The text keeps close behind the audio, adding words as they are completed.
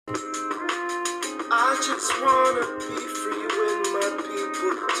just wanna be free when my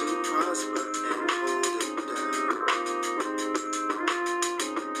people to prosper and hold it down.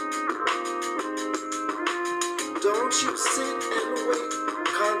 Don't you sit and wait,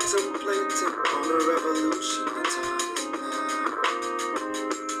 contemplating on a revolution. The time is now.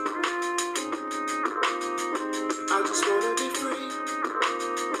 I just wanna be free.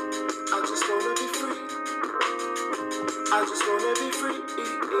 I just wanna be free. I just wanna be free.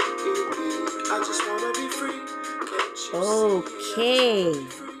 I just wanna be free. Can't you Okay,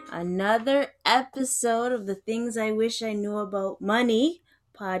 see? another episode of the Things I Wish I Knew About Money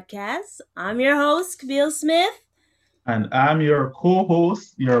podcast. I'm your host, Camille Smith. And I'm your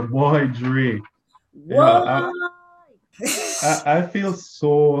co-host, your boy Dre. Whoa! I feel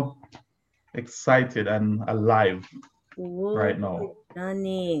so excited and alive right now.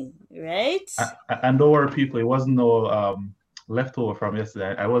 Stunning, right? And don't worry, people, it wasn't no leftover from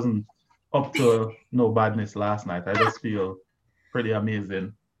yesterday. I wasn't up to no badness last night. I just feel pretty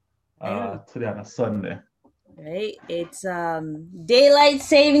amazing today on a Sunday. Right? It's daylight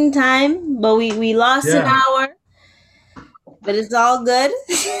saving time, but we lost an hour. But it's all good.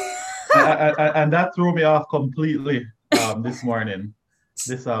 and that threw me off completely this morning.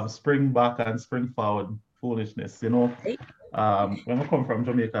 This spring back and spring forward foolishness, you know. When I come from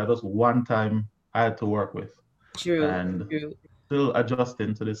Jamaica, just one time I had to work with. True. Still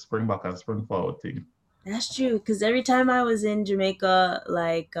adjusting to this spring back and spring forward thing. That's true, because every time I was in Jamaica,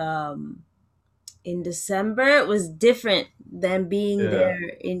 like in December, it was different than being there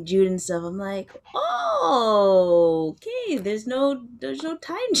in June and stuff. I'm like, oh, okay, there's no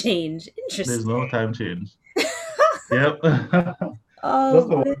time change. Interesting. There's no time change. Yep. Oh, that's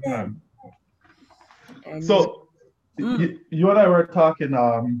the one time. So you and I were talking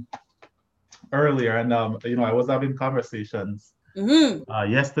earlier, and I was having conversations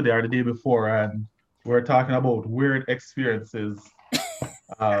yesterday or the day before, and we were talking about weird experiences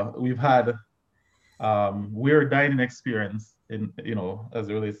we've had. Weird dining experience in as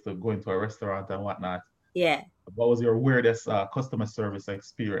it relates to going to a restaurant and whatnot. Yeah. What was your weirdest customer service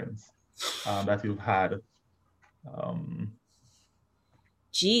experience that you've had?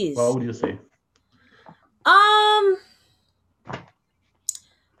 Jeez. What would you say?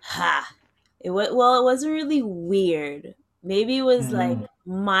 It wasn't really weird. Maybe it was like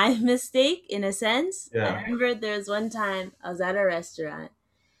my mistake in a sense. Yeah. I remember there was one time I was at a restaurant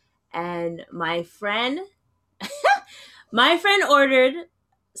and my friend ordered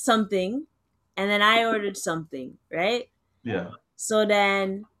something and then I ordered something, right? Yeah. So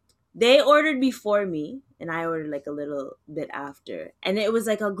then they ordered before me and I ordered like a little bit after. And it was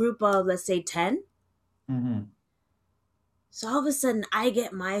like a group of, let's say, 10. Mm-hmm. So all of a sudden I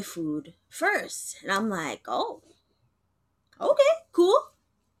get my food first. And I'm like, oh, okay, cool.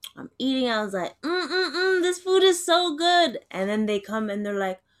 I'm eating. I was like, this food is so good. And then they come and they're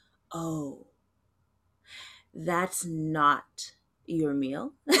like, oh, that's not your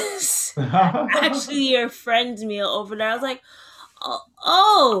meal. Actually, your friend's meal over there. I was like,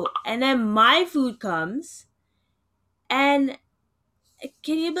 oh. And then my food comes. And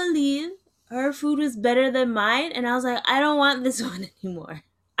can you believe her food was better than mine? And I was like, I don't want this one anymore.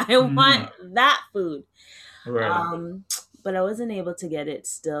 I want that food. Right. But I wasn't able to get it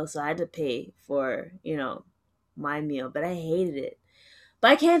still, so I had to pay for, my meal. But I hated it.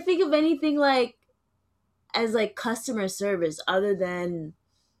 But I can't think of anything as customer service other than,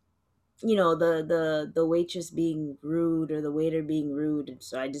 the waitress being rude or the waiter being rude. And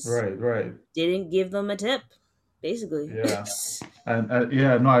so I just didn't give them a tip, basically. Yeah. And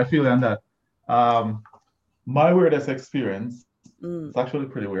I feel on that. My weirdest experience, it's actually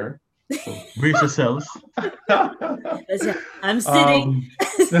pretty weird. So brace yourselves. I'm sitting.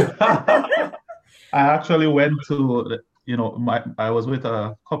 I actually went to, I was with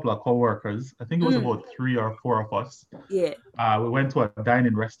a couple of coworkers. I think it was about 3 or 4 of us. Yeah. We went to a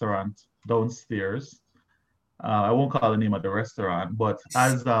dining restaurant downstairs. I won't call the name of the restaurant, but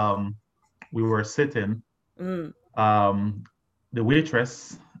as we were sitting, the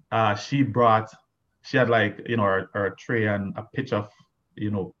waitress, she had like, her tray and a pitch of,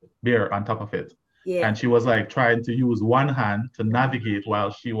 beer on top of it. Yeah. And she was like trying to use one hand to navigate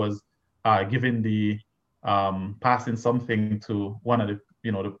while she was giving passing something to one of the,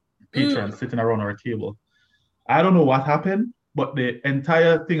 the patrons sitting around our table. I don't know what happened, but the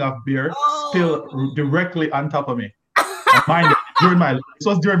entire thing of beer spilled directly on top of me. Mind you, this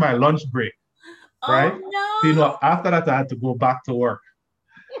was during my lunch break, right? Oh, no. So, after that, I had to go back to work.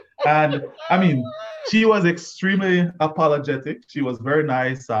 And I mean, she was extremely apologetic. She was very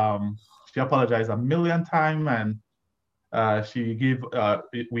nice. She apologized a million times, and She gave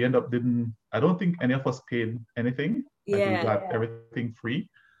we end up didn't I don't think any of us paid anything. Like we got everything free.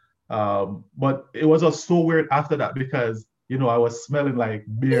 But it was just so weird after that because I was smelling like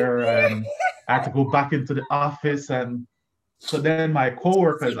beer and I had to go back into the office. And so then my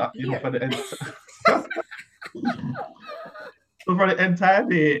coworkers, so for the entire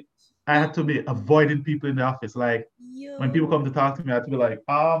day, I had to be avoiding people in the office. Like when people come to talk to me, I had to be like,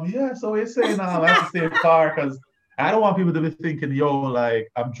 yeah, so we're saying I have to stay far because I don't want people to be thinking,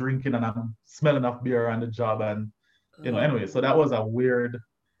 like I'm drinking and I'm smelling of beer on the job. And anyway, so that was a weird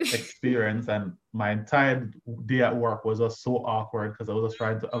experience, and my entire day at work was just so awkward because I was just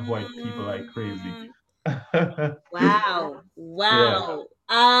trying to avoid people like crazy. Wow.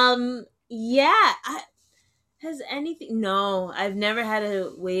 Yeah. Has anything? No, I've never had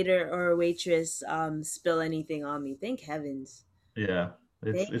a waiter or a waitress spill anything on me. Thank heavens. Yeah,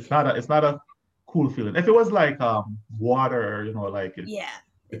 it's not a cool feeling. If it was like water, like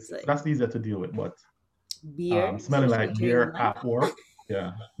it's like that's easier to deal with, but beer smelling like beer at work,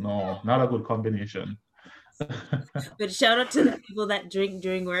 yeah, no, not a good combination. But shout out to the people that drink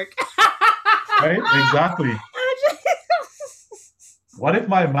during work. Right? Exactly. What if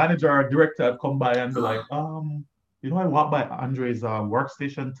my manager or director had come by and be like, I walked by Andre's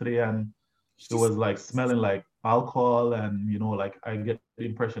workstation today and it was like smelling like alcohol, and like I get the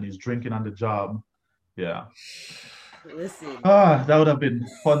impression he's drinking on the job. Yeah. Listen. That would have been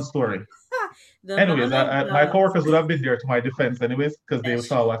a fun story. Anyways, my coworkers would have been there to my defense anyways, because they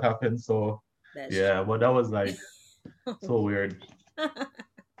saw what happened. So yeah, but that was like so weird.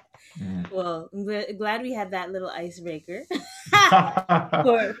 Well, I'm glad we had that little icebreaker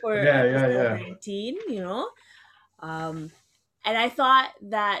for yeah. 19, and I thought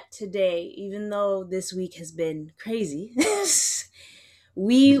that today, even though this week has been crazy,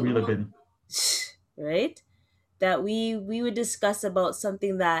 we really been right, that we would discuss about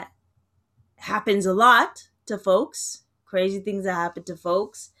something that happens a lot to folks, crazy things that happen to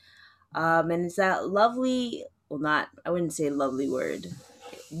folks, and it's that lovely, well, not, I wouldn't say lovely word,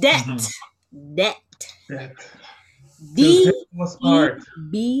 debt. Debt. DEBT.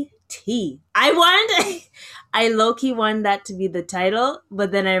 I low-key wanted that to be the title,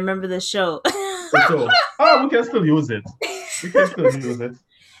 but then I remember the show. We can still use it.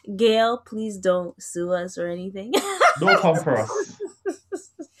 Gail, please don't sue us or anything. Don't come for us.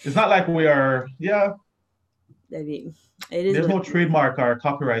 It's not like we are, I mean, it is. There's no trademark or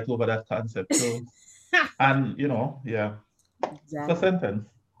copyright over that concept. So, and exactly. It's a sentence.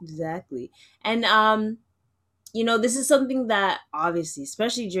 Exactly. And this is something that obviously,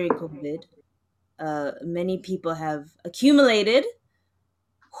 especially during COVID, many people have accumulated.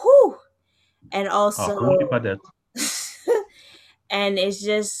 Whew. And also and it's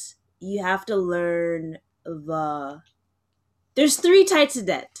just, you have to learn there's 3 types of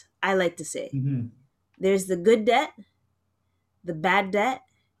debt, I like to say. There's the good debt, the bad debt,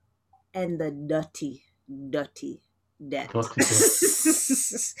 and the dirty debt. Dirty,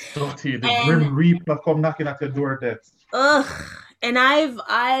 the grim reaper come knocking at your door debt. And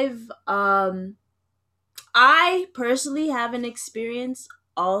I personally haven't experienced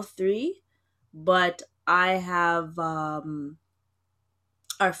all 3, but I have, our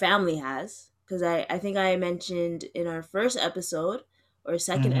family has, because I think I mentioned in our first episode or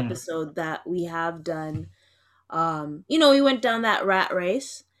second episode that we have done, we went down that rat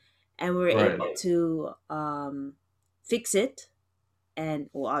race and we were able to fix it, and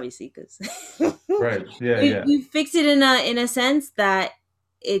obviously because we fix it in a sense that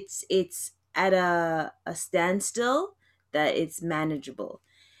it's at a standstill, that it's manageable.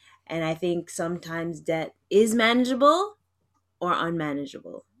 And I think sometimes debt is manageable or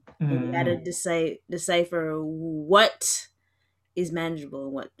unmanageable. And you gotta decipher what is manageable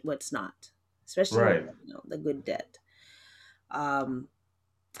and what's not, especially the good debt. And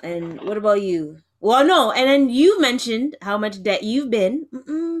what about you? Well, no, and then you mentioned how much debt you've been.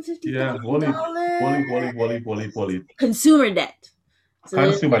 $50,000. Consumer debt. So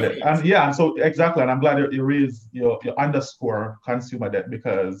consumer debt. And so exactly, and I'm glad you raised your underscore consumer debt,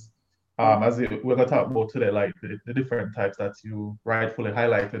 because as we're going to talk about today, like the different types that you rightfully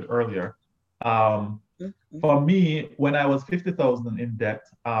highlighted earlier. For me, when I was 50,000 in debt,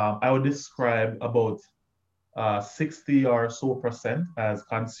 I would describe about 60 or so percent as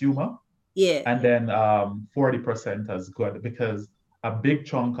consumer. Yeah. And then 40% as good, because a big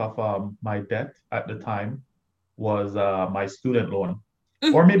chunk of my debt at the time was my student loan,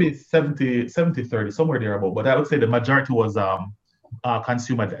 or maybe 70-30, somewhere there about. But I would say the majority was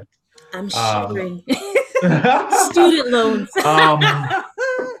consumer debt. I'm shivering. Student loans.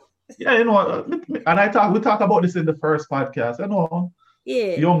 Yeah, and we talk about this in the first podcast.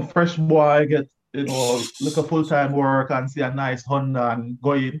 Yeah. Young fresh boy get, look a full-time work and see a nice Honda and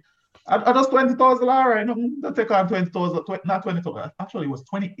go in. I just $20,000, right? No, take on 20,000, not 20,000. Actually, it was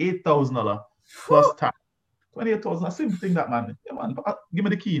 $28,000 plus Whew. tax. 28,000. A simple thing that man. Yeah, man. Give me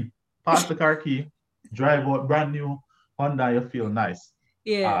the key. Pass the car key. Drive out brand new Honda. You feel nice.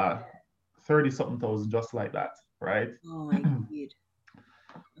 Yeah. 30 something thousand just like that, right? Oh my god.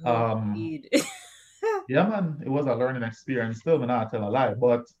 Oh um, god. yeah, man. It was a learning experience. Still, me not tell a lie,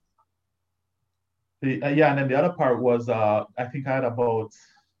 but yeah, and then the other part was I think I had about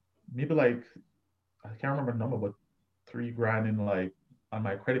maybe like I can't remember the number, but 3 grand in like on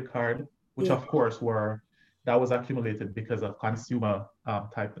my credit card, which Yeah. of course were that was accumulated because of consumer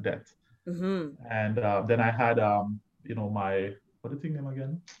type of debt. Mm-hmm. And then I had my what the thing name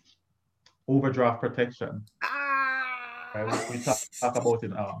again? Overdraft protection, right? Which we talk about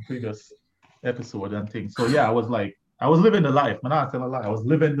in previous episode and things. So yeah, I was living the life. I'm not telling a lie. I was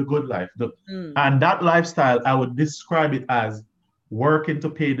living the good life. Mm. And that lifestyle, I would describe it as working to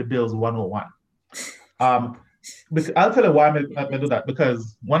pay the bills 101. Um, I'll tell you why I do that,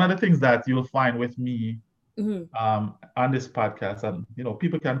 because one of the things that you'll find with me Mm-hmm. on this podcast, and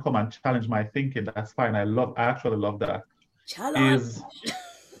people can come and challenge my thinking. That's fine. I actually love that. Challenge. Is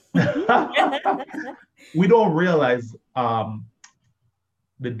we don't realize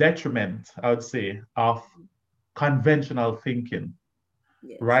the detriment, I would say, of conventional thinking,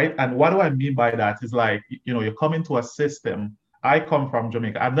 Yes. right? And what do I mean by that is like, you come into a system. I come from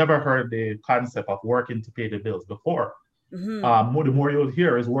Jamaica. I've never heard the concept of working to pay the bills before. Mm-hmm. The more you'll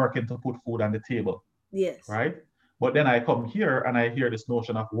hear is working to put food on the table, Yes. right? But then I come here and I hear this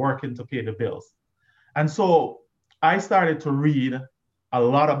notion of working to pay the bills. And so I started to read a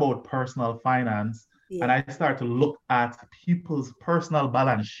lot about personal finance, and Yeah. I started to look at people's personal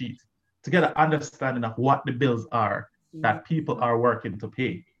balance sheet to get an understanding of what the bills are that people Mm-hmm. are working to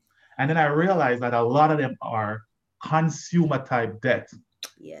pay. And then I realized that a lot of them are consumer type debt.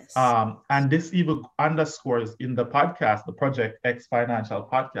 Yes. And this even underscores in the podcast, the Project X Financial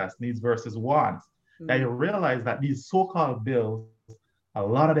Podcast, Needs versus Wants, that Mm. you realize that these so called bills, a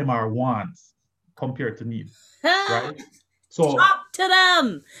lot of them are wants compared to needs, right? So, Talk to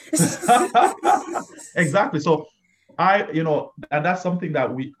them. exactly. So, and that's something that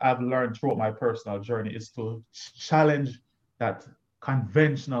I've learned throughout my personal journey is to challenge that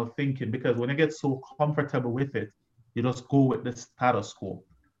conventional thinking, because when you get so comfortable with it, you just go with the status quo.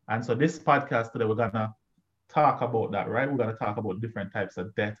 And so this podcast today, we're gonna talk about that, right? We're gonna talk about different types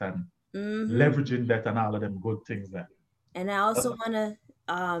of debt and Mm-hmm. leveraging debt and all of them good things there. And I also want to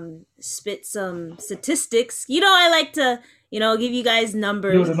spit some statistics. I like to, give you guys You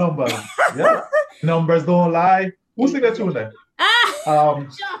numbers. the numbers, yeah. Numbers don't lie. Who sing that tune there? Ah,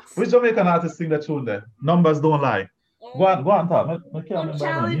 shucks. Which Jamaican artist sing that tune there? Numbers don't lie. Go on, talk. I can't Don't remember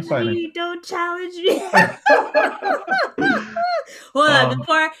her name. You challenge find it. me. Don't challenge me. Hold on.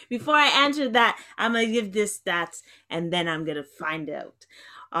 um, Before I answer that, I'm gonna give this stats and then I'm gonna find out.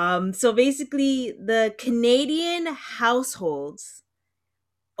 So basically the Canadian households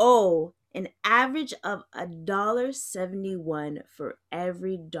owe an average of $1.71 for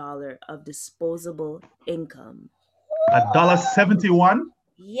every dollar of disposable income. $1.71.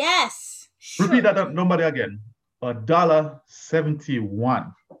 Yes. Repeat Sure. that number again.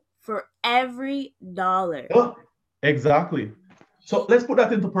 $1.71. For every dollar. Oh, exactly. So let's put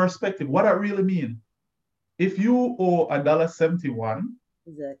that into perspective. What I really mean, if you owe $1.71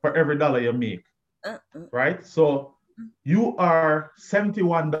 Exactly. for every dollar you make, Uh-uh. right? So you are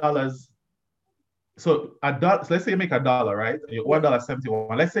 $71. So let's say you make $1, right? You owe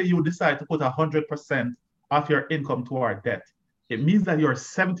 $1.71. Let's say you decide to put 100% of your income toward debt. It means that you're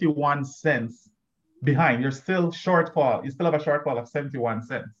 71 cents behind. You're still shortfall. You still have a shortfall of 71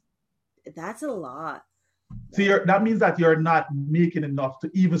 cents. That's a lot. So that means that you're not making enough to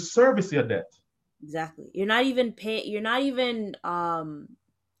even service your debt. Exactly. You're not even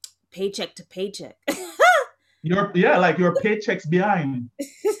paycheck to paycheck. Your paycheck's behind.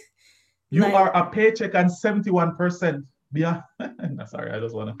 You Like, are a paycheck and 71% behind. Sorry, I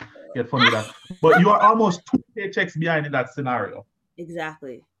just want to get funny with that. But you are almost 2 paychecks behind in that scenario.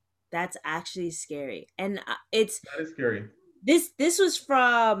 exactly. That's actually scary. And That is scary. this was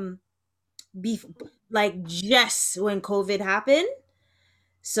from just when COVID happened.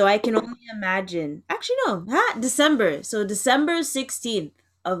 So I can only imagine. Actually, no, December. So December 16th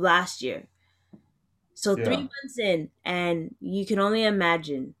of last year. So Yeah. 3 months in, and you can only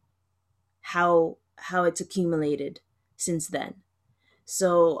imagine how it's accumulated since then.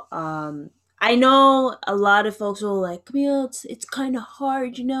 So I know a lot of folks will like, Camille, it's kind of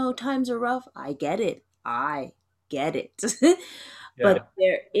hard, times are rough. I get it. Yeah. But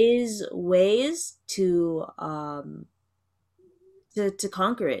there is ways to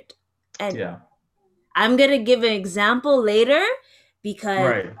conquer it. And Yeah. I'm going to give an example later because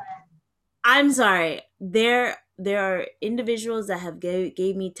Right. I'm sorry. There are individuals that have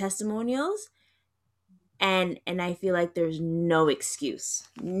gave me testimonials, and I feel like there's no excuse.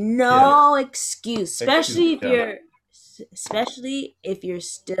 Yeah. No excuse, Excuse. Yeah. especially if you're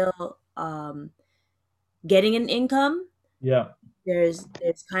still getting an income. Yeah. There's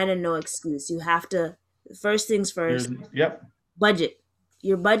kind of no excuse. You have to, first things There's. first, Yep. budget.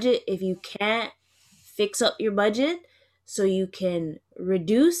 Your budget, if you can't fix up your budget so you can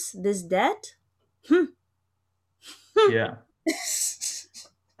reduce this debt. Yeah.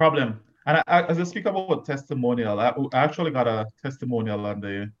 Problem. And as I speak about testimonial, I actually got a testimonial on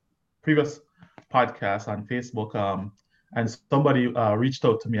the previous podcast on Facebook. And somebody reached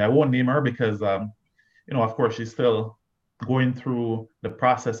out to me. I won't name her because, of course, she's still going through the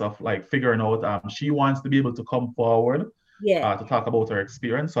process of like figuring out. She wants to be able to come forward Yeah. to talk about her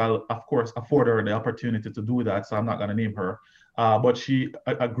experience. So I'll, of course, afford her the opportunity to do that. So I'm not going to name her. But she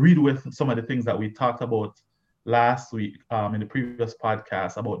agreed with some of the things that we talked about last week in the previous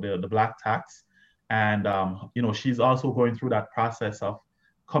podcast about the black tax. And, she's also going through that process of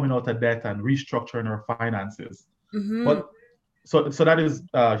coming out of debt and restructuring her finances. Mm-hmm. But so that is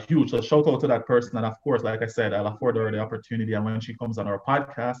huge. So shout out to that person. And of course, like I said, I'll afford her the opportunity. And when she comes on our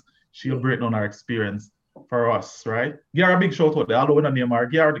podcast, she'll break down our experience for us, right? Give her a big shout out there. Although we don't name her,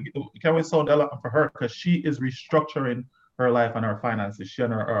 can we sound a lot for her? Because she is restructuring her life and her finances, she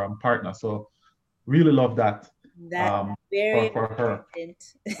and her partner. So really love that. That's very for her.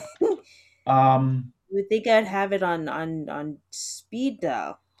 You would think I'd have it on speed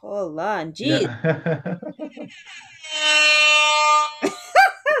dial. Hold on, geez. Yeah.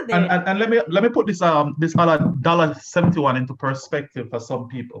 and let me put this this $1.71 into perspective for some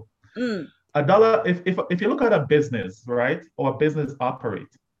people. A dollar, if you look at a business, right, or a business operate,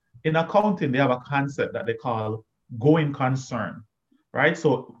 in accounting, they have a concept that they call going concern, right?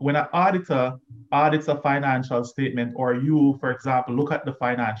 So when an auditor audits a financial statement, or you, for example, look at the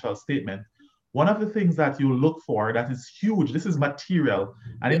financial statement, one of the things that you look for that is huge, this is material,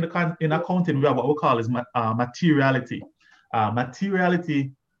 and in accounting, we have what we call is materiality.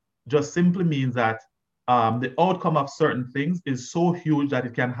 Materiality just simply means that the outcome of certain things is so huge that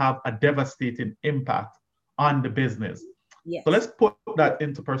it can have a devastating impact on the business. Yes. So let's put that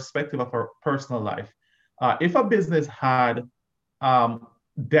into perspective of our personal life. If a business had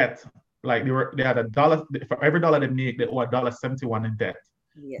debt, like they had $1 for every dollar they make, they owe $1.71 in debt.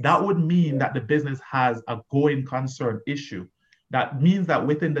 Yes. That would mean that the business has a going concern issue. That means that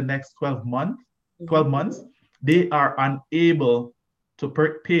within the next 12 months, they are unable to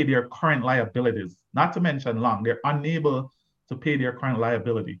pay their current liabilities, not to mention long. They're unable to pay their current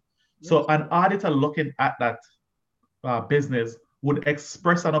liability. So an auditor looking at that business would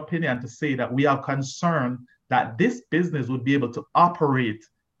express an opinion to say that we are concerned that this business would be able to operate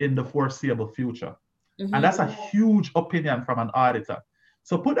in the foreseeable future. And that's a huge opinion from an auditor.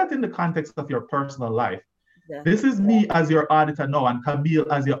 So put that in the context of your personal life. Yeah. This is me as your auditor now, and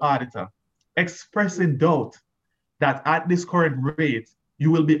Camille as your auditor, expressing doubt that at this current rate, you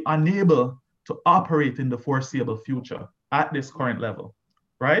will be unable to operate in the foreseeable future at this current level,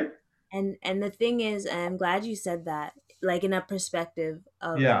 right? And the thing is, and I'm glad you said that, like in a perspective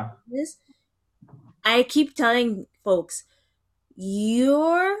of this, I keep telling folks,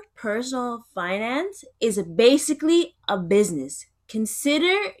 your personal finance is basically a business.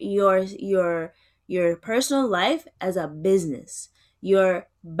 Consider your personal life as a business. Your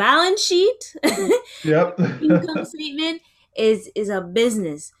balance sheet, income statement is a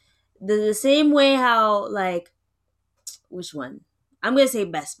business. The same way how, like, which one? I'm gonna say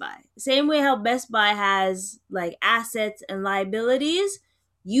Best Buy. Same way how Best Buy has like assets and liabilities,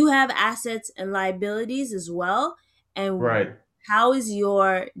 you have assets and liabilities as well. And how is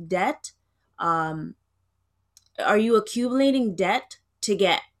your debt? Are you accumulating debt to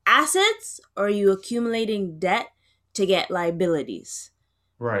get assets, or are you accumulating debt to get liabilities?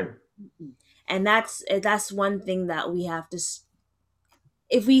 Right. And that's one thing that we have to.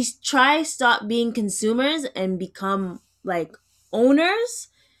 If we stop being consumers and become like owners,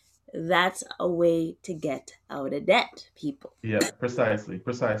 that's a way to get out of debt, people. Yeah, precisely.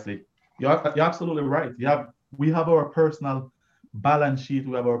 You're absolutely right. We have our personal balance sheet,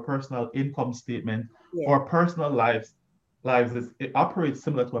 we have our personal income statement, our personal lives it operates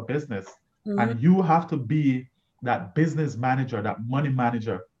similar to a business. And you have to be that business manager, that money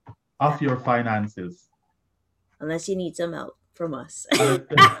manager of your finances. Unless you need some help from us.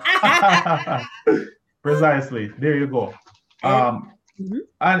 Precisely. There you go. And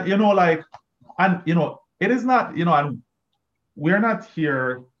you know, like, and you know, it is not, you know, and we're not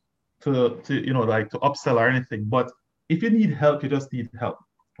here to you know, like to upsell or anything, but if you need help, you just need help,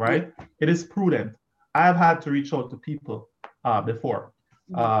 right? Yeah. It is prudent. I've had to reach out to people before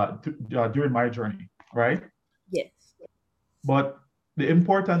during my journey, right? Yes. But the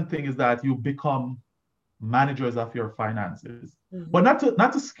important thing is that you become managers of your finances, but not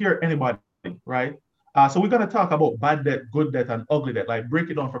to scare anybody, right? So we're gonna talk about bad debt, good debt, and ugly debt, like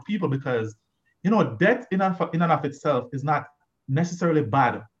break it down for people because you know debt in and of itself is not necessarily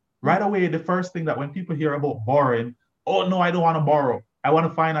bad. Right away, the first thing that when people hear about borrowing, oh no, I don't want to borrow. I want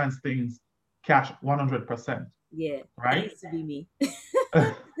to finance things cash 100%. Yeah. Right? That used to be me.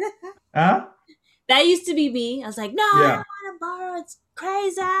 Huh? That used to be me. I was like, no, I Yeah. don't want to borrow. It's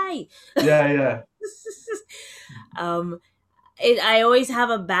crazy. Yeah. I always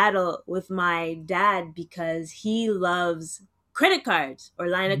have a battle with my dad because he loves credit cards or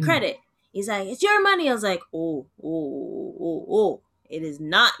line of credit. He's like, it's your money. I was like, oh. It is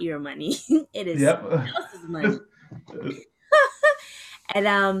not your money. It is Yep. someone else's money. And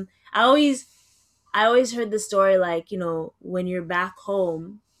I always heard the story like, you know, when you're back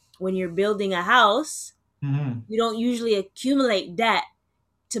home, when you're building a house, you don't usually accumulate debt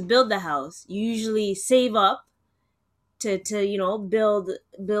to build the house. You usually save up to you know build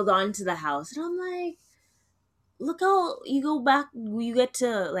onto the house. And I'm like, look how you go back, you get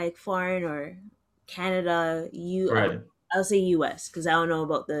to like foreign or Canada, Right. I'll say US because I don't know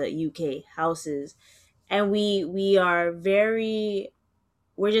about the UK houses, and we're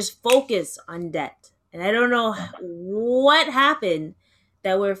just focused on debt. And I don't know what happened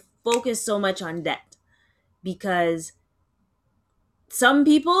that we're focused so much on debt, because some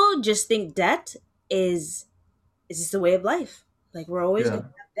people just think debt is just a way of life. Like we're always Yeah. going to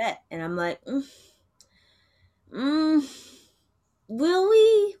have debt, and I'm like, will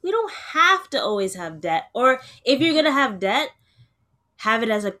we? We don't have to always have debt, or if you're gonna have debt, have it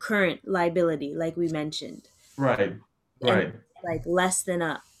as a current liability, like we mentioned, Right. and Right. like less than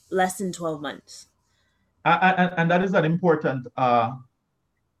 12 months. And that is an important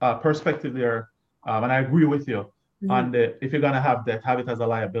perspective there, and I agree with you on the if you're gonna have debt, have it as a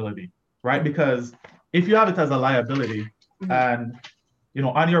liability, right? Because if you have it as a liability, and you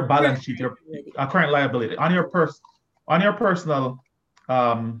know on your balance sheet, your a current liability on your personal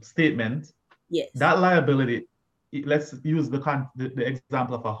statement, Yes. that liability. Let's use the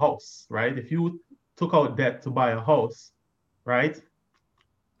example of a house, right? If you took out debt to buy a house, right?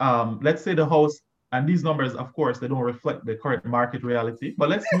 Let's say the house, and these numbers, of course, they don't reflect the current market reality, but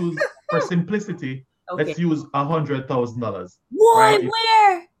let's use, for simplicity, Okay. let's use $100,000, Boy, right?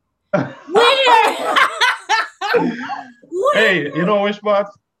 where? Where? Hey, you know which part?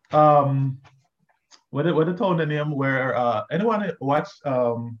 What the town the name where anyone watch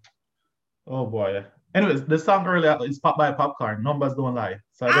oh boy. Anyways, the song earlier is Pop by Popcorn. Numbers don't lie.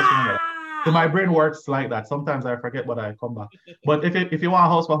 So I just remember that. So my brain works like that. Sometimes I forget, but I come back. But if you want a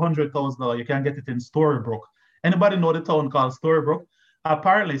house for $100,000, you can get it in Storybrooke. Anybody know the town called Storybrooke?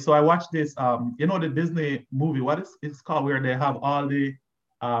 Apparently, so I watched this. You know the Disney movie. What is it's called? Where they have all the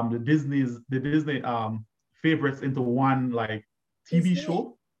Disney favorites into one like TV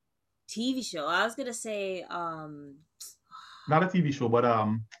show. TV show. I was gonna say Not a TV show, but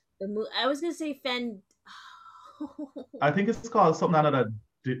I was gonna say I think it's called something another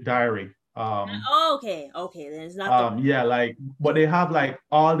diary. okay. Then it's not Yeah, like, but they have like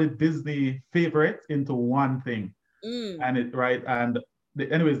all the Disney favorites into one thing, and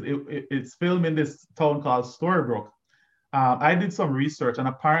anyways, it's filmed in this town called Storybrooke. I did some research, and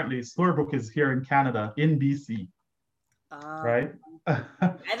apparently Storybrooke is here in Canada, in BC, right? I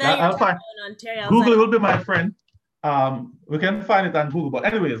thought you were talking in Ontario. Google will be my friend. We can find it on Google. But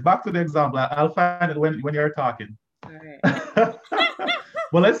anyways, back to the example. I'll find it when you're talking. All right.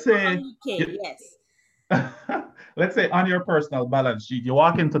 Well, let's say okay, yes. let's say on your personal balance sheet, you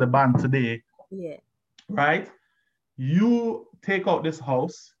walk into the bank today, yeah, right? You take out this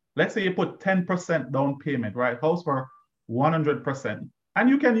house. Let's say you put 10% down payment, right? House for 100%. And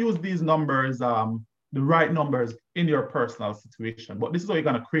you can use these numbers, the right numbers in your personal situation. But this is how you're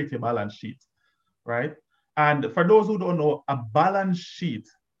going to create your balance sheet, right? And for those who don't know, a balance sheet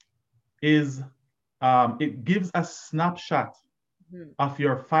is, it gives a snapshot of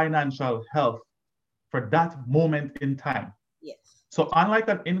your financial health for that moment in time. Yes. So unlike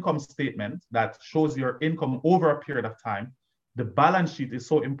an income statement that shows your income over a period of time, the balance sheet is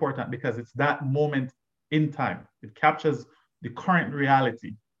so important because it's that moment in time. It captures the current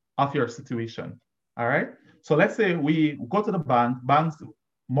reality. of your situation. All right. So let's say we go to the bank, bank's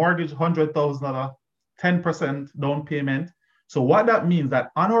mortgage $100,000, 10% down payment. So what that means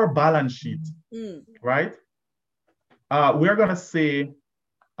that on our balance sheet, right? We're gonna say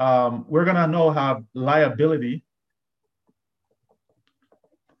we're gonna now have liability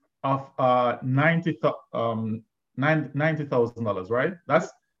of $90,000, right? That's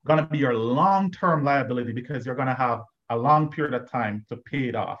gonna be your long-term liability because you're gonna have a long period of time to pay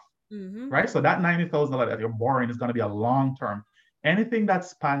it off, right? So that $90,000 that you're borrowing is gonna be a long-term. Anything that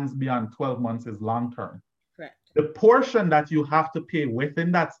spans beyond 12 months is long-term. Correct. The portion that you have to pay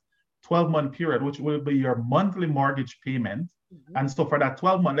within that 12-month period, which will be your monthly mortgage payment. And so for that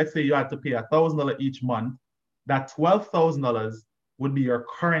 12 months, let's say you had to pay $1,000 each month, that $12,000 would be your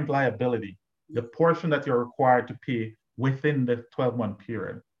current liability, the portion that you're required to pay within the 12-month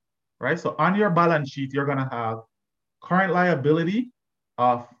period, right? So on your balance sheet, you're gonna have current liability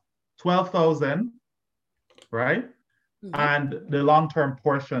of 12,000, right? And the long-term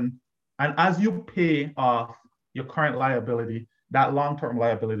portion. And as you pay off your current liability, that long-term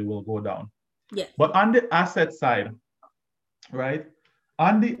liability will go down. Yeah. But on the asset side, right?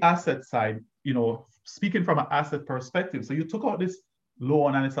 On the asset side, speaking from an asset perspective, so you took out this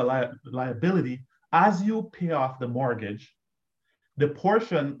loan and it's a liability. As you pay off the mortgage, the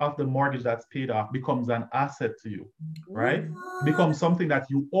portion of the mortgage that's paid off becomes an asset to you, right? Becomes something that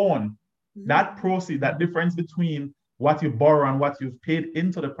you own. That proceed, that difference between what you borrow and what you've paid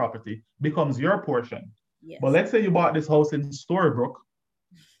into the property becomes your portion. Yes. But let's say you bought this house in Storybrooke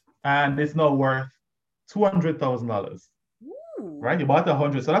and it's now worth $200,000, right? You bought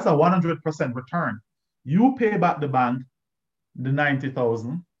 100, so that's a 100% return. You pay back the bank the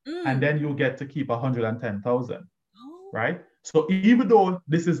 90,000, and then you get to keep 110,000, right? So even though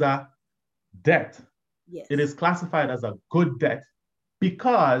this is a debt, yes, it is classified as a good debt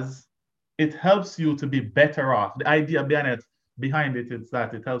because it helps you to be better off. The idea behind it is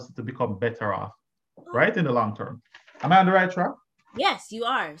that it helps you to become better off, right, in the long term. Am I on the right track? Yes, you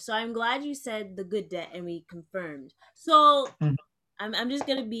are. So I'm glad you said the good debt and we confirmed. So I'm just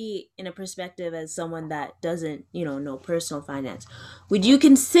going to be in a perspective as someone that doesn't, know personal finance. Would you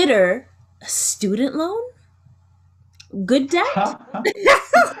consider a student loan good debt?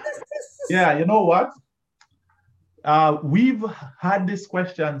 Yeah, you know what? We've had this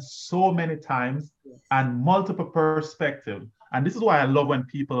question so many times and multiple perspectives. And this is why I love when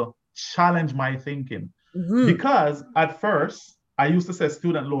people challenge my thinking. Because at first, I used to say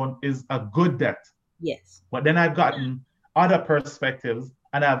student loan is a good debt. Yes. But then I've gotten other perspectives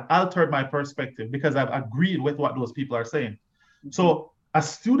and I've altered my perspective because I've agreed with what those people are saying. So a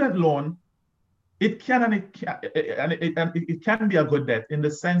student loan, it can be a good debt in the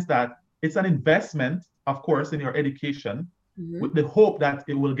sense that it's an investment, of course, in your education with the hope that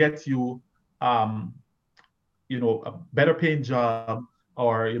it will get you, a better paying job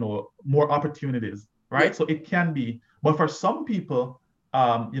or, more opportunities, right? Yeah. So it can be, but for some people,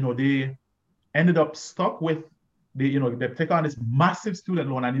 they ended up stuck with they take on this massive student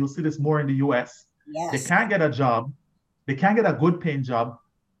loan, and you'll see this more in the US. Yes. They can't get a job. They can't get a good paying job.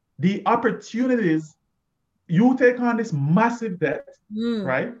 The opportunities, you take on this massive debt,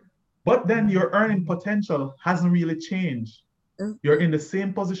 right? But then your earning potential hasn't really changed. You're in the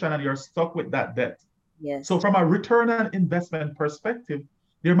same position and you're stuck with that debt. Yes. So from a return on investment perspective,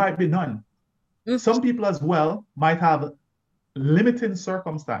 there might be none. Some people as well might have limiting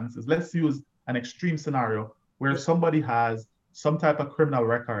circumstances. Let's use an extreme scenario where somebody has some type of criminal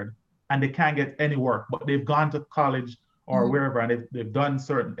record and they can't get any work, but they've gone to college or wherever and they've done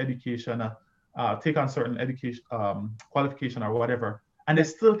certain education, take on certain education qualification or whatever, and they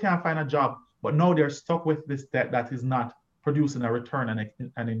still can't find a job, but now they're stuck with this debt that is not producing a return on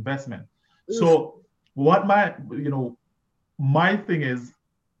an investment. So what my thing is,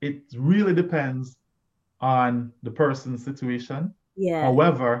 it really depends on the person's situation. Yeah.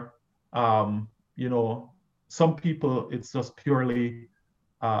 However, some people it's just purely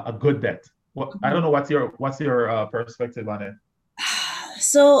a good debt. I don't know what's your perspective on it.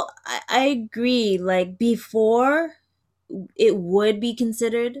 So I agree. Like before, it would be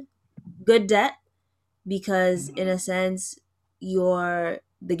considered good debt because, in a sense, the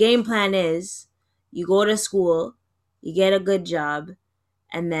game plan is you go to school, you get a good job,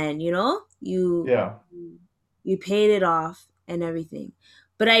 and then you paid it off and everything.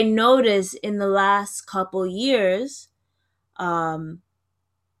 But I noticed in the last couple years, I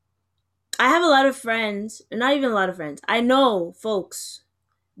have a lot of friends, or not even a lot of friends. I know folks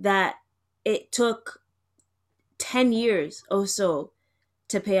that it took 10 years or so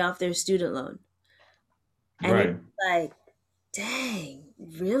to pay off their student loan. And It's like, dang,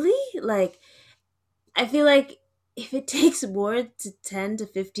 really? Like, I feel like if it takes more to 10 to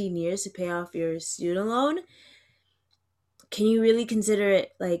 15 years to pay off your student loan, can you really consider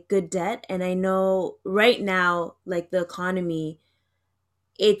it like good debt? And I know right now, like the economy,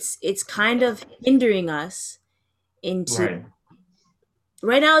 it's kind of hindering us into Right.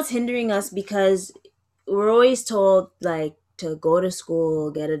 right now it's hindering us because we're always told like to go to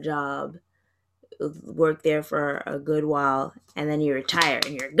school, get a job, work there for a good while, and then you retire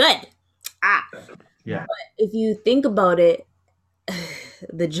and you're good. Ah, Yeah. if you think about it,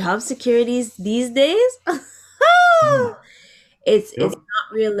 the job securities these days, Mhm. it's Yep.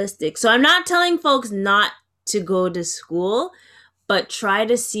 not realistic. So I'm not telling folks not to go to school, but try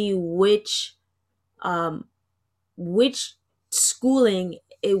to see um which schooling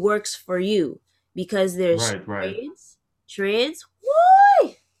it works for you, because there's Right. Right. trades.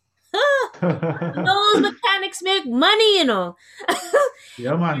 Why? Those mechanics make money, you know.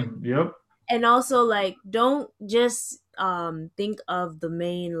 Yeah, man. Yep. And also, like, don't just think of the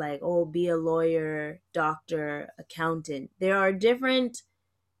main, like, oh, be a lawyer, doctor, accountant. There are different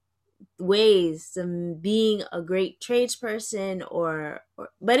ways to being a great tradesperson, or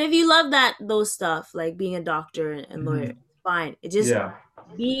but if you love those stuff like being a doctor and lawyer, Mhm. fine. It just Yeah.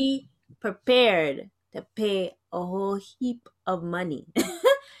 be prepared to pay a whole heap of money.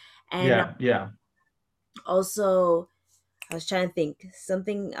 And Yeah. Yeah. also, I was trying to think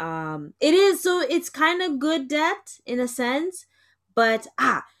something. It is, so it's kind of good debt in a sense, but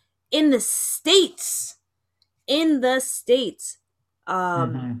in the states, in the states,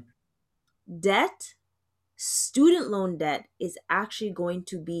 um, Hmm. debt, student loan debt is actually going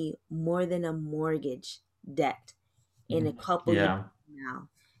to be more than a mortgage debt in a couple years Yeah. now,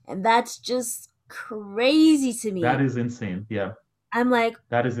 and that's just crazy to That me. is insane. Yeah. I'm like,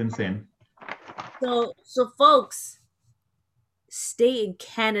 That is insane. so folks, stay in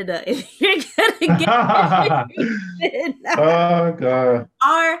Canada if you're gonna get education. Oh God.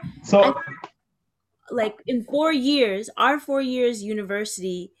 Our I, So like in 4 years, our 4 years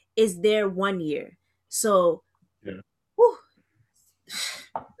university is their 1 year. So, yeah. whew,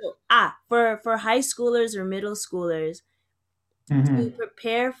 so, for high schoolers or middle schoolers to Hmm.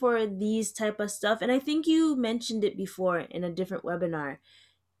 prepare for these type of stuff, and I think you mentioned it before in a different webinar.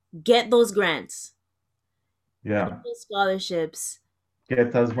 Get those grants, get Yeah. those scholarships,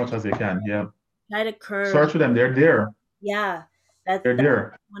 Get as much as you can. Yeah. try to curb. Search for them. They're there. Yeah, They're that's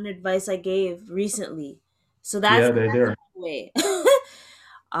there. one advice I gave recently. So that's Yeah, they're there. the way.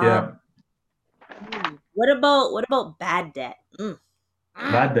 um, Yeah. what about bad debt? Mm.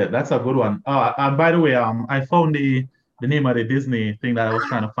 Bad debt. That's a good one. And by the way, I found the name of the Disney thing that I was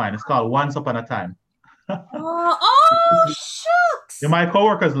trying to find. It's called Once Upon a Time. Oh, Yeah, shucks. my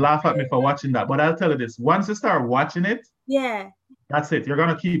coworkers laugh at me for watching that, but I'll tell you this: once you start watching it, Yeah, that's it. You're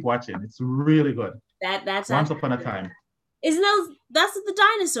gonna keep watching. It's really good. that's Once actually upon a good. time. Isn't that's the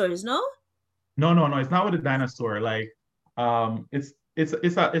dinosaurs? No. No, no, no. It's not with the dinosaur. Like, it's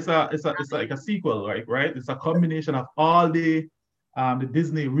like a sequel, right? Right. It's a combination of all the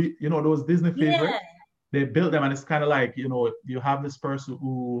Disney, those Disney Yeah, favorites. They built them, and it's kind of like you have this person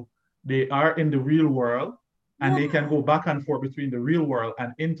who they are in the real world, and yeah. they can go back and forth between the real world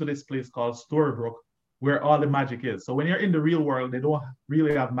and into this place called Storybrooke, where all the magic is. So when you're in the real world, they don't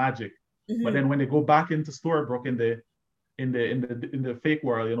really have magic, but Hmm. then when they go back into Storybrooke in the fake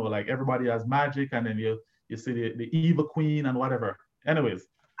world, like everybody has magic, and then you see the evil queen and whatever. Anyways,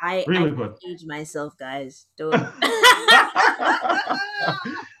 I really good. age myself, guys. Don't.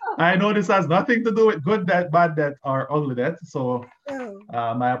 I know this has nothing to do with good debt, bad debt, or ugly debt. So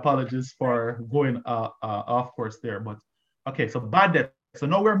Oh. my apologies for going off course there. But okay, so bad debt. So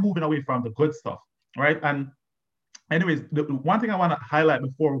now we're moving away from the good stuff, right? And anyways, the one thing I want to highlight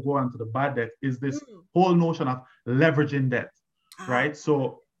before we go on to the bad debt is this Mm. whole notion of leveraging debt, Ah. right?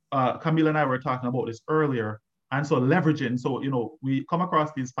 So Camille and I were talking about this earlier. And so leveraging, so we come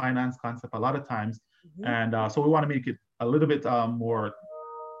across these finance concepts a lot of times, Mhm. and so we want to make it a little bit more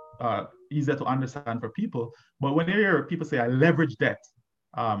easier to understand for people. But when you hear people say, I leverage debt,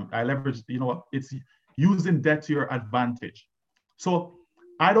 I leverage, it's using debt to your advantage. So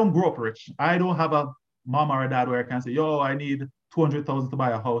I don't grow up rich. I don't have a mom or a dad where I can say, yo, I need 200,000 to buy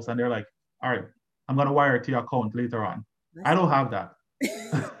a house. And they're like, all right, I'm going to wire it to your account later on. I Message, don't have that.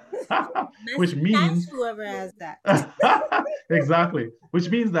 Which message that means, whoever has that. exactly, which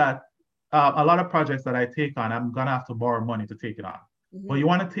means that a lot of projects that I take on, I'm going to have to borrow money to take it on. But Mhm. you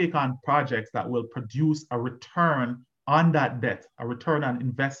want to take on projects that will produce a return on that debt, a return on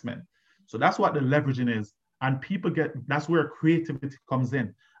investment. So that's what the leveraging is. And that's where creativity comes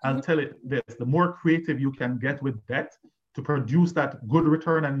in. I'll Mhm. tell you this: the more creative you can get with debt, to produce that good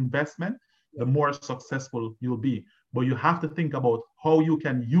return on investment, the more successful you'll be. But you have to think about how you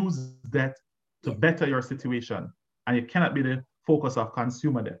can use debt to better your situation. And it cannot be the focus of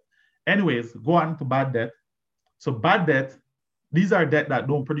consumer debt. Anyways, go on to bad debt. So bad debt, these are debt that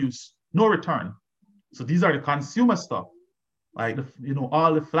don't produce no return. So these are the consumer stuff, like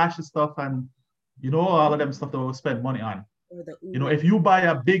all the flashy stuff and all of them stuff that we'll spend money on. If you buy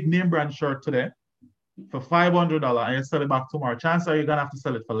a big name brand shirt today for $500 and you sell it back tomorrow, chances are you're gonna have to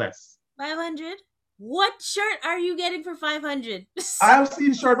sell it for less. 500? What shirt are you getting for 500? I have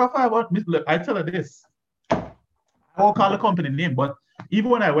seen shirt for 500. Look, I tell her this. I won't call the company name, but even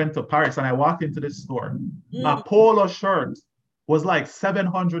when I went to Paris and I walked into this store, a polo shirt was like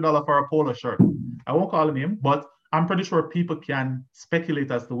 $700 for a polo shirt. I won't call the name, but I'm pretty sure people can speculate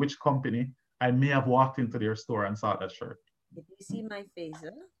as to which company I may have walked into their store and saw that shirt. Did you see my face,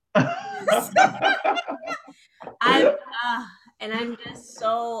 huh? I'm just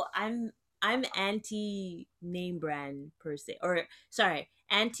so I'm anti name brand per se, or sorry,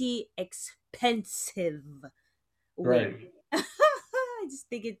 anti expensive. Right. I just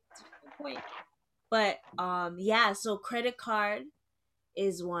think it's a point. But so credit card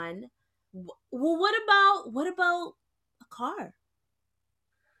is one. Well, what about a car?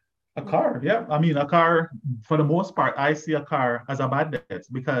 A car, yeah. I mean, a car, for the most part, I see a car as a bad debt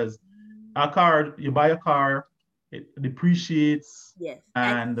because a car, you buy a car, it depreciates. Yes.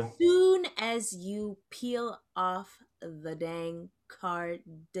 And as soon as you peel off the dang car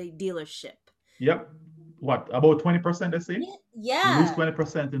dealership. Yep. What, about 20%, they say? Yeah. You lose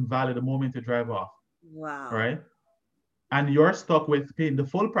 20% in value the moment you drive off. Wow. Right? And you're stuck with paying the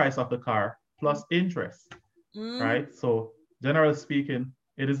full price of the car plus interest. Right? So, generally speaking,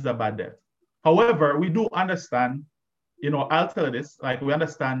 it is a bad debt. However, we do understand, I'll tell you this, like we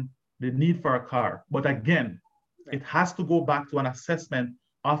understand the need for a car. But again, it has to go back to an assessment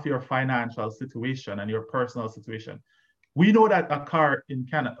of your financial situation and your personal situation. We know that a car in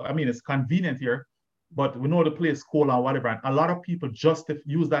Canada, I mean, it's convenient here, but we know the place cold and whatever. And a lot of people just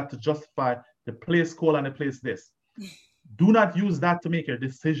use that to justify the place cold and the place this. Do not use that to make your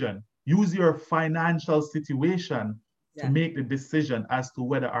decision. Use your financial situation to make the decision as to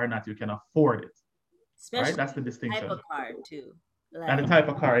whether or not you can afford it. Especially right? That's the distinction. Type of car too. And the type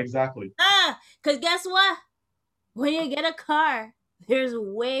of car, exactly. Because guess what? When you get a car, there's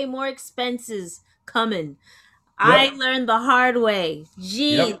way more expenses coming. Yep. I learned the hard way.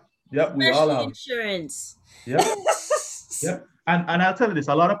 Gee. Yep. We all have. Insurance. Yep. Yep. And I'll tell you this,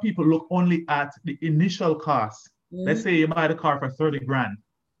 a lot of people look only at the initial cost. Let's say you buy the car for 30 grand.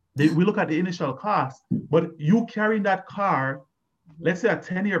 We look at the initial cost, but you carrying that car, let's say a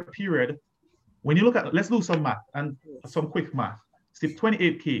 10-year period, when you look at, let's do some math and some quick math. See,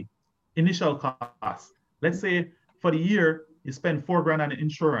 28K initial cost. Let's say for the year, you spend 4 grand on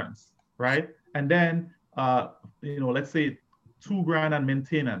insurance, right? And then, let's say 2 grand on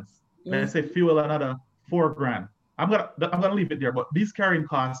maintenance. Let's say fuel, another 4 grand. I'm gonna leave it there, but these carrying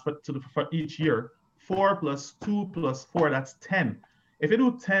costs for each year, 4 plus 2 plus 4, that's 10. If you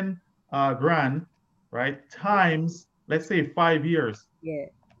do 10 grand, right, times, let's say 5 years,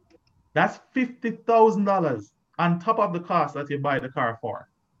 that's $50,000 on top of the cost that you buy the car for.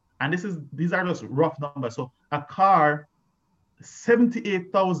 And these are just rough numbers. So a car,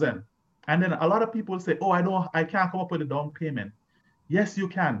 78,000. And then a lot of people say, oh, I can't come up with a down payment. Yes, you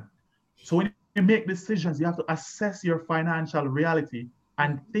can. So when you make decisions, you have to assess your financial reality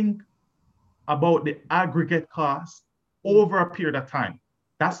and think about the aggregate cost over a period of time.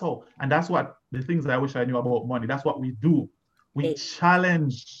 That's all. And that's what the things that I wish I knew about money. That's what we do. We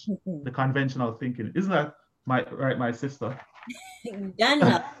challenge the conventional thinking. Isn't that my sister?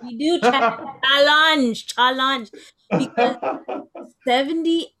 Done. We do challenge. Because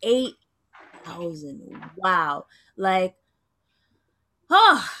 78,000. Wow. Like,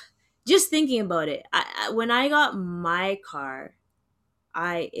 just thinking about it. When I got my car,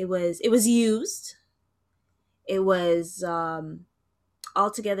 it was used. It was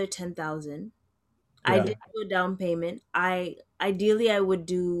altogether 10,000. I did do a down payment. Ideally I would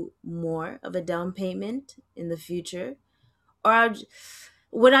do more of a down payment in the future, or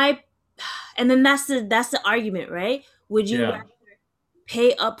and then that's the argument, right? Would you rather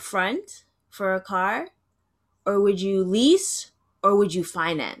pay up front for a car, or would you lease, or would you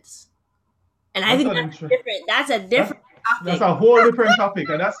finance? And I think that's different. That's a different topic. That's a whole different topic,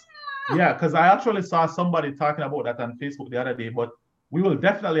 and that's because I actually saw somebody talking about that on Facebook the other day. But we will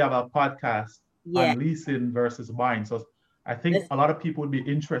definitely have a podcast on leasing versus buying. So I think a lot of people would be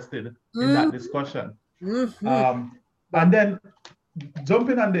interested in that discussion. And then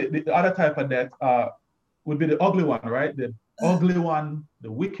jumping on the other type of debt, would be the ugly one, right? The ugly one,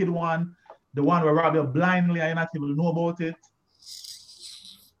 the wicked one, the one where rob you blindly and you not even know about it.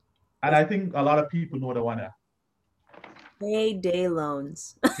 And I think a lot of people know the one there. Payday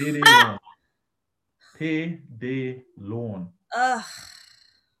loans. Payday loan. Payday loan. Ugh.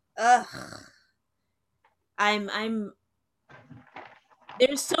 Ugh. I'm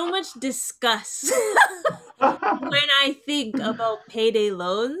there's so much disgust when I think about payday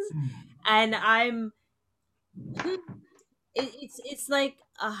loans, and it's like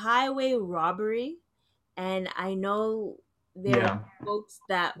a highway robbery, and I know there are Yeah, folks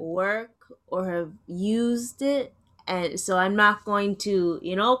that work or have used it, and so I'm not going to,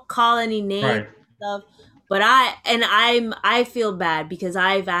 call any names right, and stuff. But I feel bad because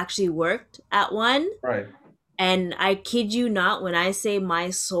I've actually worked at one, right, and I kid you not when I say my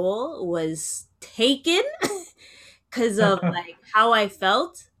soul was taken because of like how I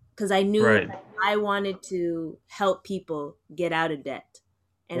felt, because I knew right, I wanted to help people get out of debt,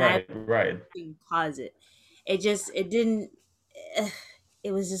 and I right, right. can cause it. It didn't.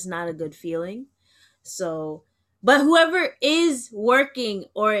 It was just not a good feeling. So, but whoever is working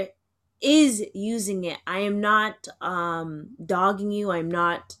or is using it, I am not dogging you. I'm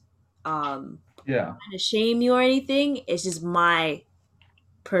not Yeah, trying to shame you or anything. It's just my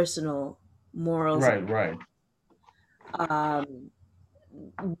personal morals. right, right. Um,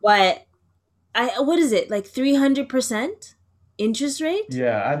 but what is it, like 300% interest rate?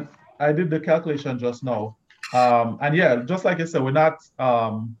 Yeah, and I did the calculation just now. And yeah, just like I said, we're not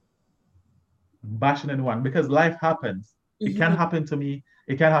bashing anyone because life happens. It can Hmm. happen to me.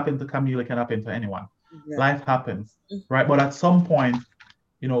 It can happen to Camille. It can happen to anyone. Life Exactly. happens, Mhm. right? But at some point,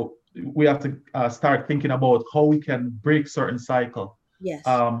 you know, we have to start thinking about how we can break certain cycle, Yes.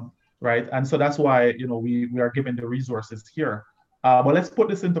 um, right? And so that's why we are given the resources here. But let's put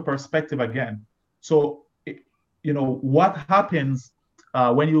this into perspective again. So, what happens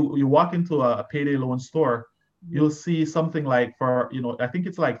when you walk into a payday loan store, Mhm. you'll see something like for I think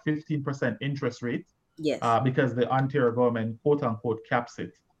it's like 15% interest rate Yes. because the Ontario government quote unquote caps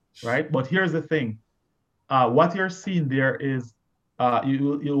it, right? But here's the thing: what you're seeing there is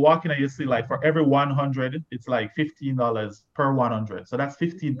you walk in and you see like for every 100, it's like $15 per 100. So that's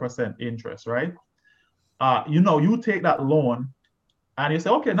 15% interest, right? You take that loan and you say,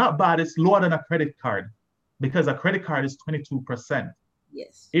 okay, not bad. It's lower than a credit card because a credit card is 22%.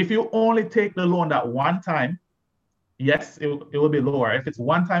 Yes. If you only take the loan that one time, yes, it will be lower. If it's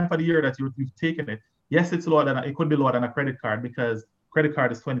one time for the year that you've taken it, yes, it could be lower than a credit card because credit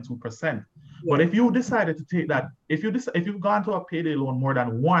card is 22%. But Yes. if you decided to take that, if you've gone to a payday loan more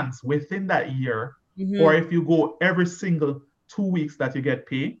than once within that year, or Mm-hmm. if you go every single 2 weeks that you get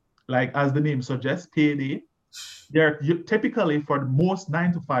paid, like as the name suggests, payday, typically for the most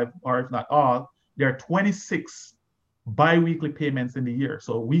 9 to 5, or if not all, there are 26 bi-weekly payments in the year.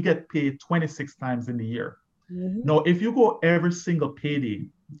 So we get paid 26 times in the year. Mm-hmm. Now, if you go every single payday,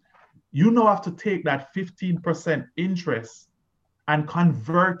 you now have to take that 15% interest and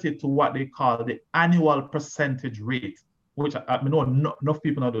convert it to what they call the annual percentage rate, which I know enough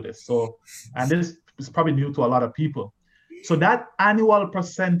people not do this. So, and this is probably new to a lot of people. So that annual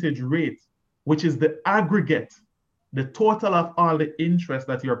percentage rate, which is the aggregate, the total of all the interest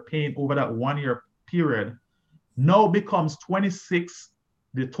that you're paying over that 1 year period, now becomes 26,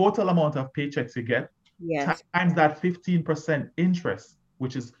 the total amount of paychecks you get, Yes. times that 15% interest,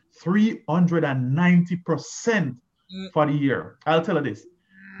 which is 390% Mm. for the year. I'll tell you this.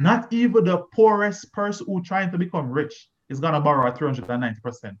 Not even the poorest person who trying to become rich is gonna borrow at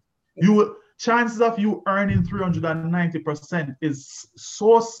 390%. Chances of you earning 390% is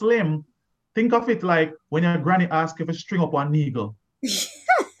so slim. Think of it like when your granny asks you to string up one needle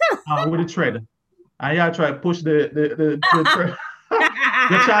with a thread. And you try to push the thread.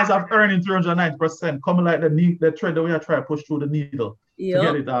 Your chance of earning 390% coming like the thread that we are trying to push through the needle to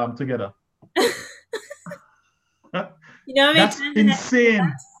get Yep. it together. You know how many That's times I had to do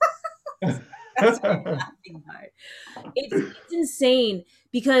insane. that? That's my laughing part. It's insane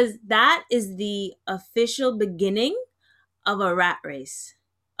because that is the official beginning of a rat race,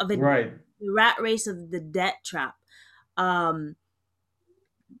 of a Right. the rat race of the debt trap. Um,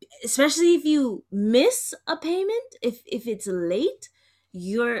 Especially if you miss a payment, if it's late,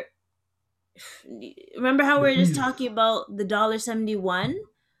 you're remember how The we are just fees. talking about the $1.71?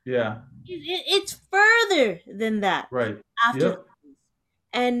 Yeah. It's further than that Right. after, Yep.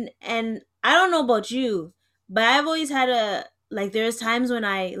 and I don't know about you, but I've always had a like there's times when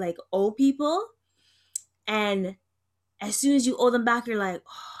I like owe people, and as soon as you owe them back, you're like,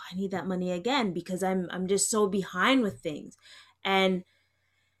 oh, I need that money again because I'm just so behind with things. And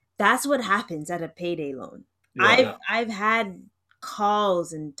that's what happens at a payday loan. Yeah. I've had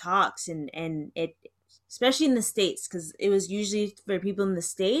calls and talks and it, especially in the States, because it was usually for people in the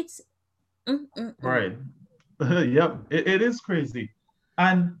States. Right. Yep. It is crazy.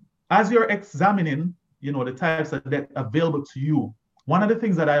 And as you're examining, the types of debt available to you, one of the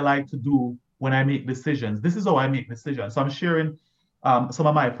things that I like to do when I make decisions, this is how I make decisions. So I'm sharing some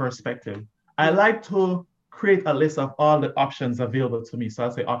of my perspective. I Yeah. like to create a list of all the options available to me. So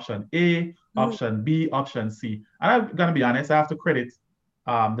I'll say option A, option B, option C. And I'm gonna be honest, I have to credit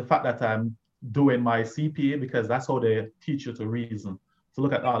the fact that I'm doing my CPA because that's how they teach you to reason, to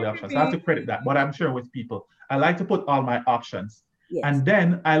look at all the options. So I have to credit that, but I'm sharing with people. I like to put all my options. Yes. And then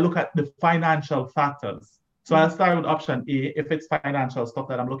I look at the financial factors. So I'll start with option A. If it's financial stuff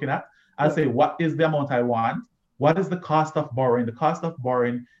that I'm looking at, I'll say, what is the amount I want? What is the cost of borrowing? The cost of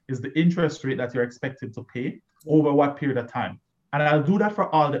borrowing is the interest rate that you're expected to pay over what period of time. And I'll do that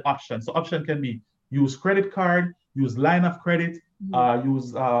for all the options. So option can be use credit card, use line of credit,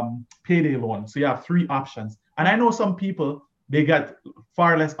 use payday loan. So you have 3 options. And I know some people, they get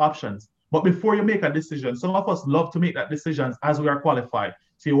far less options. But before you make a decision, some of us love to make that decisions as we are qualified.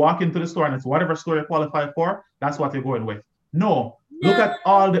 So you walk into the store and it's whatever store you qualify for, that's what you're going with. No, look at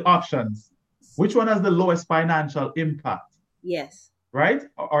all the options. Which one has the lowest financial impact? Yes. Right?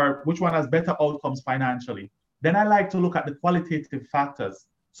 Or which one has better outcomes financially? Then I like to look at the qualitative factors.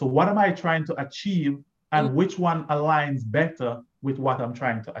 So what am I trying to achieve and which one aligns better with what I'm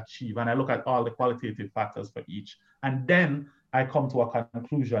trying to achieve? And I look at all the qualitative factors for each. And then I come to a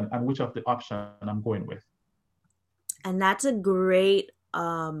conclusion on which of the option I'm going with. And that's a great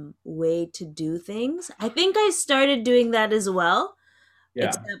way to do things. I think I started doing that as well. Yeah.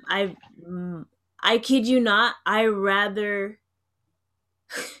 Except I kid you not, I rather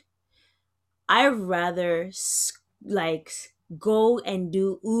like go and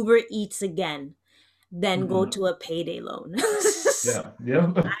do Uber Eats again than go to a payday loan. Yeah.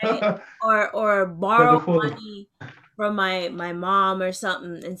 or borrow money from my mom or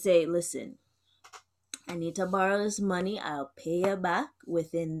something and say, listen, I need to borrow this money. I'll pay you back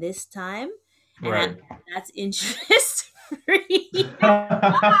within this time. And that's interest free.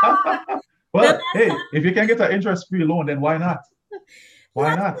 Well, hey, if you can get an interest-free loan, then why not?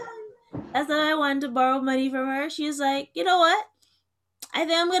 Why not? That's how I wanted to borrow money from her. She was like, you know what? I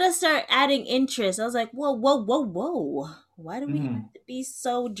think I'm going to start adding interest. I was like, whoa. Why do we have to be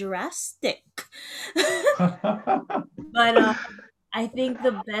so drastic? But I think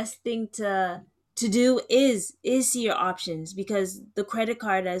the best thing to do is see your options, because the credit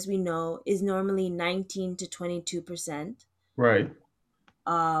card, as we know, is normally 19 to 22%. Right.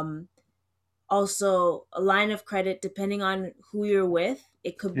 Also, a line of credit, depending on who you're with,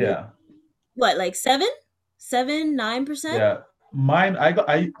 it could be what, like 9%? Yeah. Mine,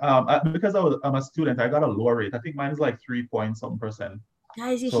 because I'm a student, I got a lower rate. I think mine is like 3 point something percent.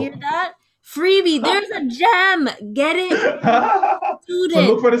 Guys, you hear that? Freebie, there's a gem. Get it? Student. So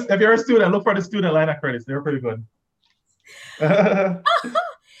look for this. If you're a student, look for the student line of credits. They're pretty good.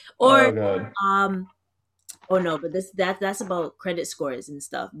 Oh no, but that's about credit scores and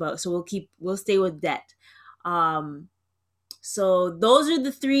stuff. But so we'll stay with debt. So those are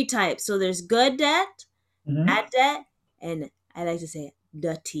the 3 types. So there's good debt, bad debt, and I like to say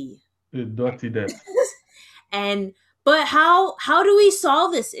dirty. Dirty debt. But how do we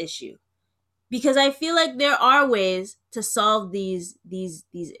solve this issue? Because I feel like there are ways to solve these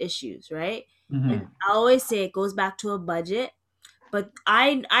issues, right? And I always say it goes back to a budget, but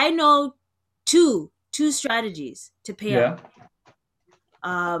I know two strategies to pay off.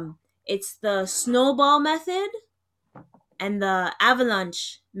 It's the snowball method and the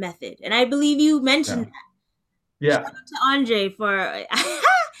avalanche method, and I believe you mentioned that. Yeah. Shout out to Andre for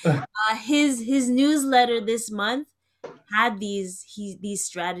his newsletter this month had these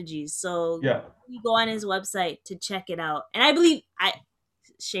strategies. So you go on his website to check it out. And I believe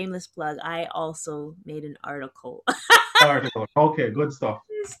shameless plug, I also made an article. Okay, good stuff.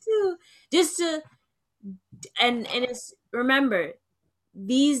 Just to and it's, remember,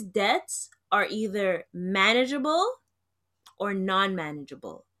 these debts are either manageable or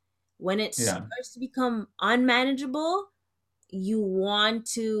non-manageable. When it starts to become unmanageable, you want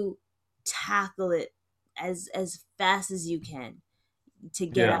to tackle it as fast as you can to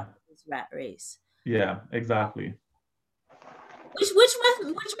get out of this rat race. Yeah, exactly. Which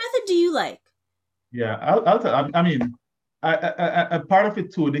method do you like? Yeah, I mean, I part of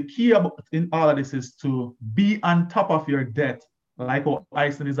it too. The key in all of this is to be on top of your debt, like how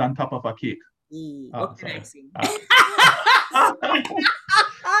icing is on top of a cake. What kind of icing?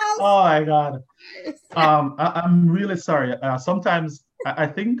 Oh my God. I'm really sorry. Sometimes I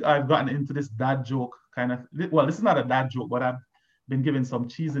think I've gotten into this dad joke kind of. Well, this is not a dad joke, but I've been given some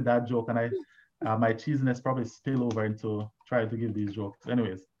cheesy dad joke, and my cheesiness probably spill over into trying to give these jokes.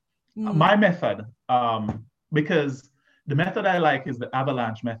 Anyways, my method, because the method I like is the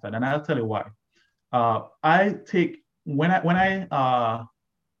avalanche method, and I'll tell you why. I take when I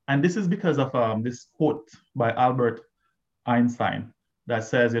and this is because of this quote by Albert Einstein that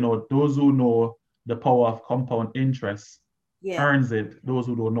says, those who know the power of compound interest Yeah. earns it, those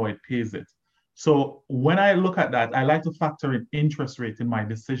who don't know it pays it. So when I look at that, I like to factor in interest rate in my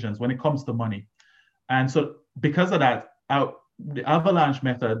decisions when it comes to money. And so because of that, the avalanche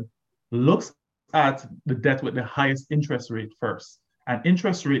method looks at the debt with the highest interest rate first. And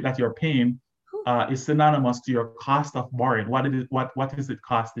interest rate that you're paying is synonymous to your cost of borrowing. What is it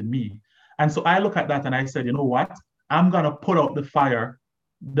costing me? And so I look at that and I said, you know what? I'm gonna put out the fire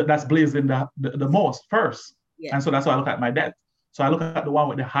that's blazing the most first. Yeah. And so that's why I look at my debt. So I look at the one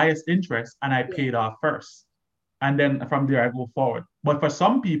with the highest interest and I pay it off first. And then from there I go forward. But for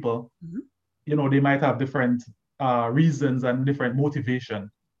some people, they might have different reasons and different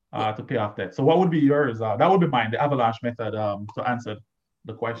motivation to pay off debt. So what would be yours? That would be mine, the avalanche method, to answer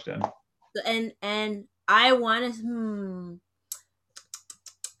the question. And I want to.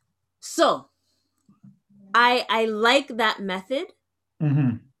 So I like that method.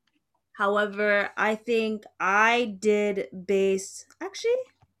 Mm-hmm. However, I think I did base. Actually,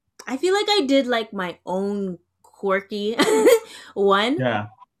 I feel like I did like my own quirky one. Yeah.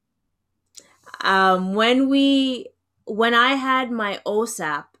 When I had my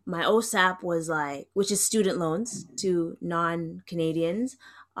OSAP was like, which is student loans to non-Canadians.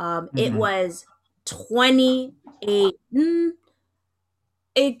 It was 28. It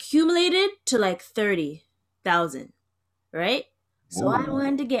accumulated to like 30,000, right? So I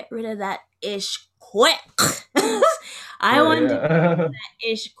wanted to get rid of that ish quick. I wanted to get rid of that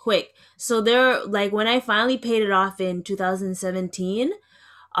ish quick. So there, like when I finally paid it off in 2017,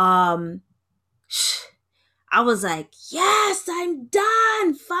 um, I was like, yes, I'm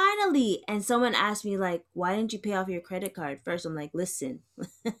done, finally. And someone asked me like, why didn't you pay off your credit card first? I'm like, listen,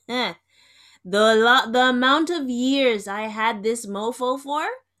 the amount of years I had this mofo for,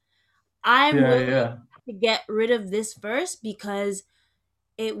 I'm willing to get rid of this first because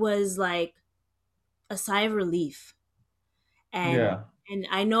it was like a sigh of relief. And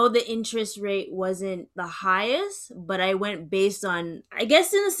I know the interest rate wasn't the highest, but I went based on, I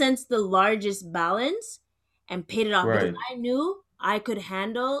guess in a sense, the largest balance and paid it off because I knew I could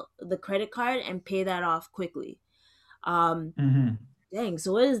handle the credit card and pay that off quickly. Dang,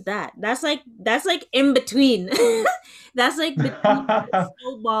 so what is that? That's like in between. That's like between the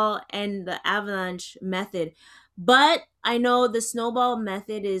snowball and the avalanche method. But I know the snowball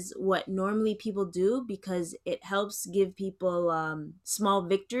method is what normally people do because it helps give people small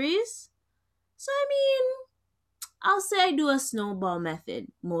victories. So I mean, I'll say I do a snowball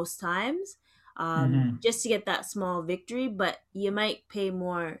method most times, just to get that small victory. But you might pay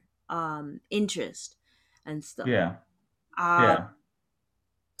more interest and stuff. Yeah. Yeah.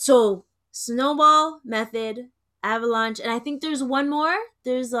 So snowball method, avalanche, and I think there's one more.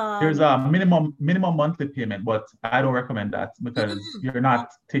 There's a minimum monthly payment, but I don't recommend that because you're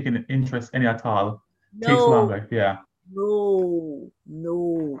not taking interest any at all. Takes longer. Yeah. No.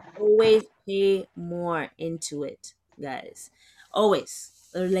 Always pay more into it, guys. Always.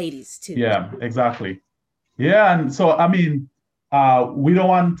 Or ladies too. Yeah, exactly. Yeah, and so I mean, we don't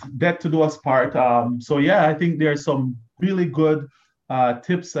want debt to do us part. So yeah, I think there's some really good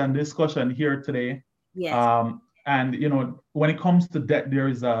tips and discussion here today. Yes. And when it comes to debt,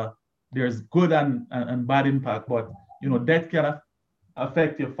 there's good and bad impact, but debt can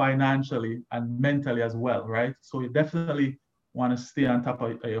affect you financially and mentally as well, right? So you definitely want to stay on top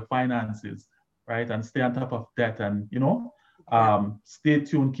of your finances, right? And stay on top of debt and stay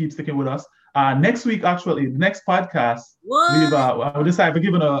tuned, keep sticking with us. Next week, actually, the next podcast, we decided we're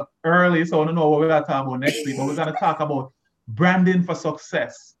giving a early, so I don't know what we're gonna talk about next week, but we're gonna talk about branding for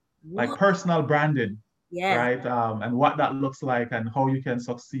success, like personal branding, right? And what that looks like and how you can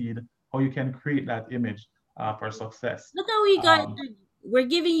succeed, how you can create that image for success. Look how we got. We're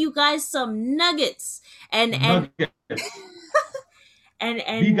giving you guys some nuggets and nuggets. and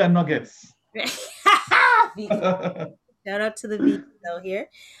vegan nuggets. Shout out to the vegans out here.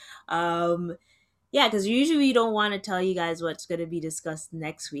 Yeah, because usually we don't want to tell you guys what's going to be discussed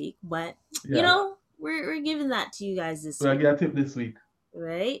next week, but we're giving that to you guys this week. We'll get a tip this week,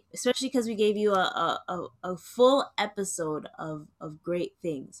 right? Especially because we gave you a full episode of great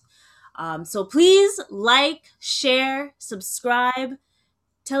things. So please like, share, subscribe,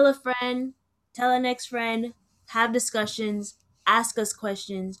 tell a friend, tell a next friend, have discussions. ask us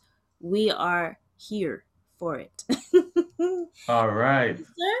questions. We are here for it. All right.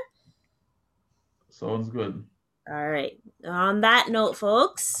 Sir? Sounds good. All right. On that note,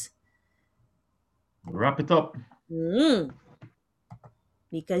 folks. Wrap it up.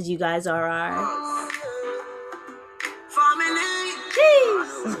 Because you guys are our family.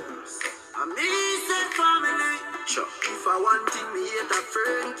 Jeez. Family. Sure. If I want thing, me hate a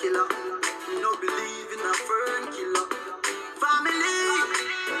fern killer. Me no believe in a fern killer. Family.